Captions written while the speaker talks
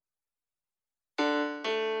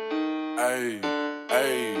Hey,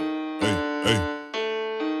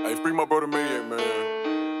 free my brother Maniac, man.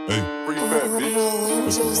 Hey, free fat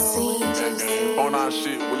bitch. On our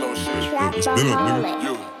shit, Willow shit. Still up,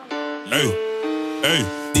 nigga. Hey.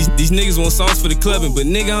 These niggas want songs for the clubbing, but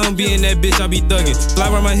nigga, I don't be in that bitch, I be thuggin'. Fly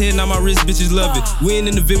around my head, now my wrist, bitches love it. We ain't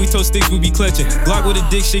in the vid, we told sticks, we be clutching. Glock with a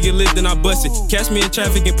dick, shit get lit, then I bust it. Catch me in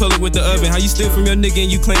traffic and pull it with the oven. How you steal from your nigga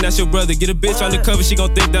and you claim that's your brother? Get a bitch undercover, she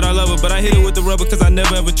gon' think that I love her, but I hit her with the rubber cause I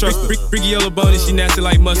never ever trust her. Freaky yellow bone and she nasty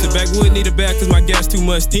like mustard. Backwood need a bag cause my gas too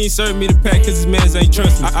much. He ain't serving me the pack cause his mans ain't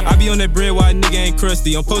trust me. I be on that bread while a nigga ain't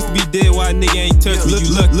crusty. I'm supposed to be dead while a nigga ain't touch me.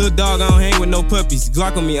 Little dog, I don't hang with no puppies.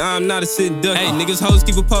 Glock on me, I'm not a sitting duck. Hey, niggas hoes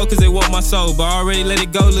keep a pole cause they want my soul, but I already let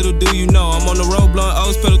it go, little do you know. I'm on the road blowing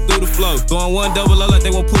O's, pedal through the flow. Going one double O like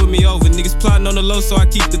they won't pull me over. Niggas plotting on the low, so I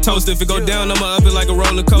keep the toast. If it go down, I'ma up it like a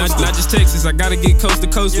roller coaster. Not just Texas, I gotta get coast to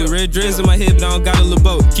coast with red dreads in my head, but I don't got a little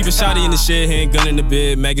boat. Keep a shotty in the shed, handgun in the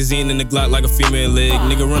bed, magazine in the Glock like a female leg.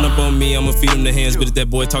 Nigga run up on me, I'ma feed him the hands, but if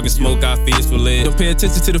that boy talking smoke, I feed his from lead. Don't pay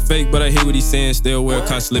attention to the fake, but I hear what he's saying. Stay aware,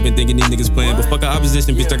 caught slipping, thinking these niggas playing. But fuck the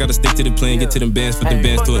opposition, bitch, I gotta stick to the plan. Get to them bands, put them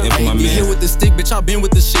bands to an end for my man. You here with the stick, bitch, I been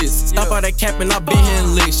with the shits. Stop all that capping, I been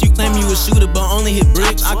hitting licks. You claim you a shooter, but only hit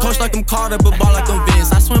bricks. I coach like I'm Carter, but ball like I'm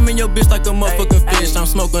Vince. I swim in your bitch like a motherfucking fish. I'm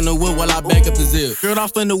smoking the wood while I back up the zip. Girl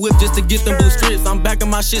off in the whip just to get them blue strips. I'm backing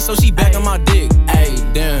my shit, so she backing my dick.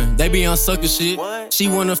 Ayy, damn, they be on sucker shit. She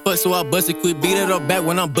wanna fuck, so I bust it quick. Beat it up back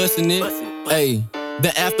when I'm busting it. Ayy.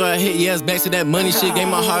 Then after I hit, yes, back to that money shit. Gave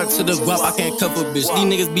my heart to the guap, I can't cuff a bitch. These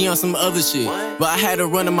niggas be on some other shit, but I had to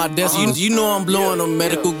run to my desk. You know I'm blowing on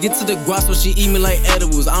medical. Get to the guap so she eat me like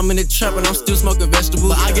edibles. I'm in the trap and I'm still smoking vegetables.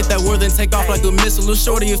 But I get that word and take off like a missile. Lil'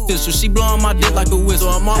 shorty official, she blowing my dick like a whistle.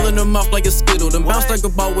 I'm all in her mouth like a skittle, then bounce like a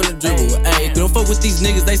ball with a dribble. Ayy, don't fuck with these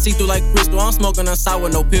niggas, they see through like crystal. I'm smoking on sour,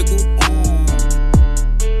 no pickle.